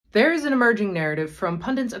There is an emerging narrative from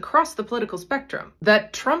pundits across the political spectrum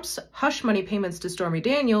that Trump's hush money payments to Stormy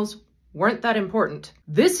Daniels weren't that important.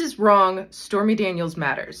 This is wrong. Stormy Daniels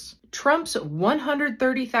matters. Trump's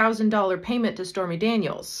 $130,000 payment to Stormy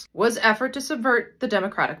Daniels was effort to subvert the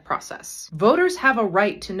democratic process. Voters have a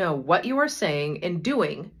right to know what you are saying and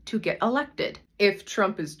doing to get elected. If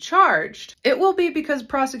Trump is charged, it will be because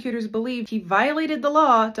prosecutors believe he violated the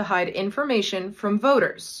law to hide information from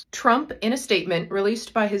voters. Trump, in a statement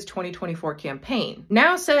released by his 2024 campaign,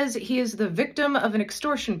 now says he is the victim of an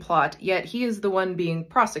extortion plot, yet he is the one being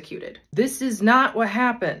prosecuted. This is not what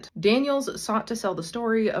happened. Daniels sought to sell the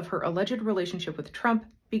story of her alleged relationship with Trump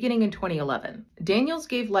beginning in 2011. Daniels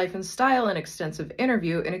gave Life and Style an extensive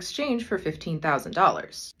interview in exchange for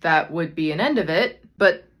 $15,000. That would be an end of it,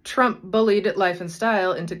 but Trump bullied Life and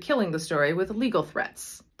Style into killing the story with legal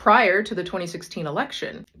threats. Prior to the 2016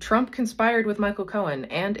 election, Trump conspired with Michael Cohen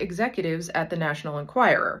and executives at the National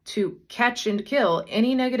Enquirer to catch and kill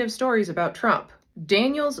any negative stories about Trump.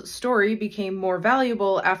 Daniels' story became more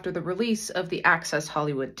valuable after the release of the Access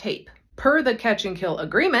Hollywood tape. Per the catch and kill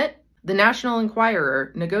agreement, the National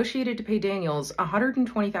Enquirer negotiated to pay Daniels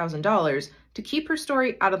 $120,000 to keep her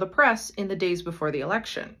story out of the press in the days before the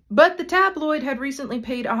election. But the tabloid had recently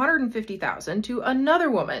paid $150,000 to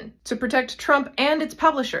another woman to protect Trump and its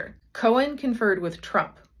publisher. Cohen conferred with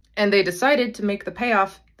Trump, and they decided to make the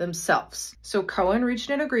payoff themselves. So Cohen reached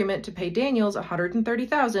an agreement to pay Daniels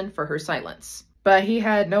 $130,000 for her silence. But he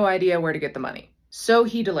had no idea where to get the money, so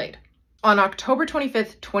he delayed. On October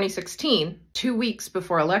 25th, 2016, 2 weeks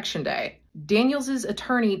before Election Day, Daniels'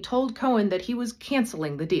 attorney told Cohen that he was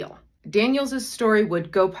canceling the deal. Daniels' story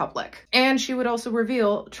would go public, and she would also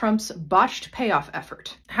reveal Trump's botched payoff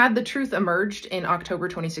effort. Had the truth emerged in October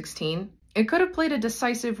 2016, it could have played a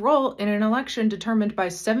decisive role in an election determined by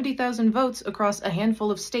 70,000 votes across a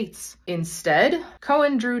handful of states. Instead,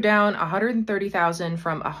 Cohen drew down $130,000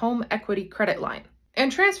 from a home equity credit line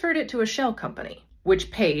and transferred it to a shell company, which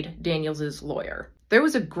paid Daniels' lawyer. There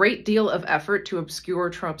was a great deal of effort to obscure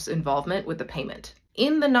Trump's involvement with the payment.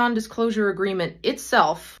 In the non-disclosure agreement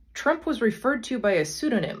itself, Trump was referred to by a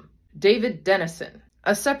pseudonym, David Dennison.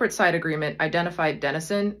 A separate side agreement identified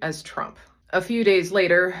Dennison as Trump. A few days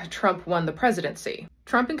later, Trump won the presidency.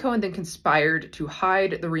 Trump and Cohen then conspired to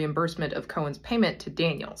hide the reimbursement of Cohen's payment to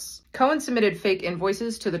Daniels. Cohen submitted fake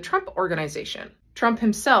invoices to the Trump Organization. Trump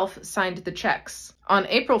himself signed the checks. On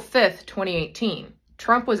April 5th, 2018,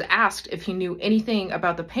 Trump was asked if he knew anything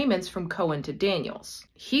about the payments from Cohen to Daniels.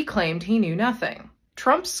 He claimed he knew nothing.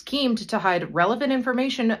 Trump schemed to hide relevant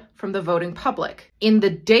information from the voting public in the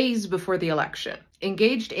days before the election,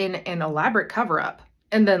 engaged in an elaborate cover-up,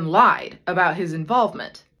 and then lied about his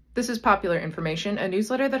involvement. This is Popular Information, a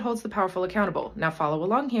newsletter that holds the powerful accountable. Now follow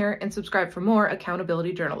along here and subscribe for more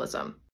accountability journalism.